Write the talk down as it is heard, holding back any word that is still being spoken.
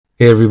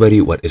Hey everybody,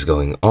 what is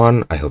going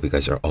on? I hope you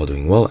guys are all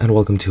doing well, and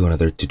welcome to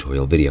another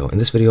tutorial video. In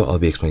this video, I'll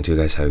be explaining to you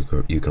guys how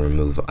you can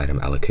remove item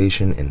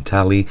allocation in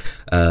Tally.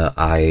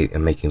 I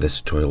am making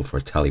this tutorial for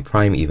Tally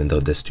Prime, even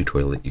though this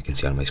tutorial that you can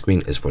see on my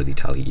screen is for the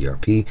Tally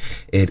ERP.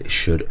 It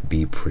should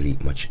be pretty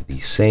much the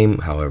same.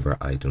 However,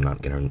 I do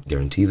not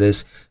guarantee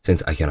this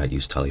since I cannot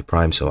use Tally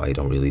Prime, so I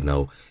don't really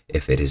know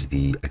if it is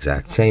the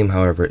exact same.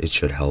 However, it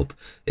should help.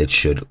 It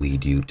should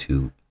lead you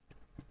to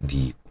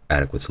the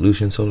adequate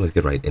solution. So let's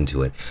get right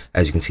into it.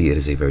 As you can see, it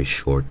is a very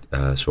short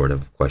sort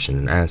of question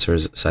and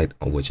answers site,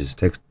 which is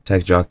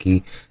Tech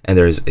Jockey, and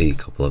there's a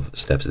couple of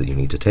steps that you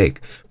need to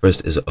take.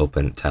 First is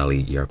open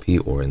Tally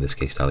ERP, or in this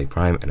case Tally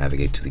Prime, and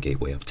navigate to the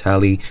gateway of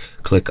Tally.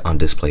 Click on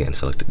display and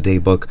select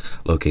daybook.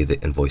 Locate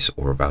the invoice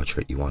or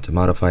voucher you want to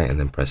modify, and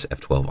then press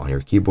F12 on your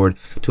keyboard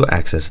to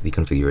access the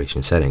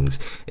configuration settings.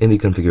 In the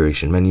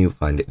configuration menu,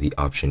 find the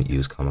option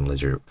use common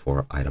ledger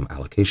for item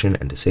allocation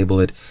and disable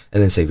it,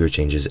 and then save your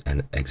changes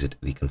and exit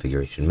the configuration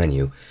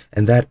menu.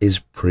 And that is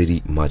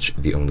pretty much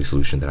the only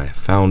solution that I have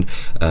found.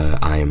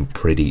 I am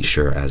pretty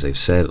sure, as I've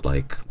said,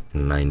 like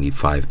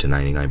 95 to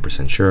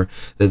 99% sure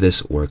that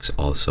this works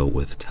also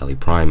with Tally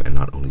Prime and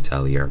not only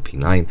Tally ERP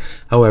 9.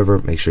 However,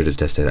 make sure to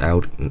test it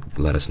out and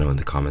let us know in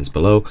the comments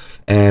below,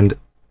 and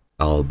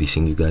I'll be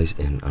seeing you guys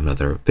in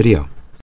another video.